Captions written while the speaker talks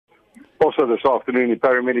Also this afternoon, the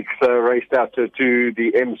paramedics raced out to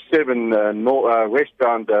the M7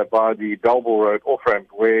 westbound by the Bellville Road off-ramp,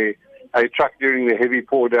 where a truck during the heavy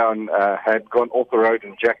pour-down had gone off the road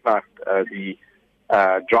and jackknifed the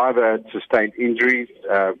driver. Had sustained injuries,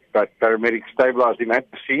 but paramedics stabilized him at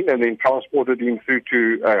the scene and then transported him through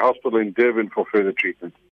to a hospital in Durban for further treatment.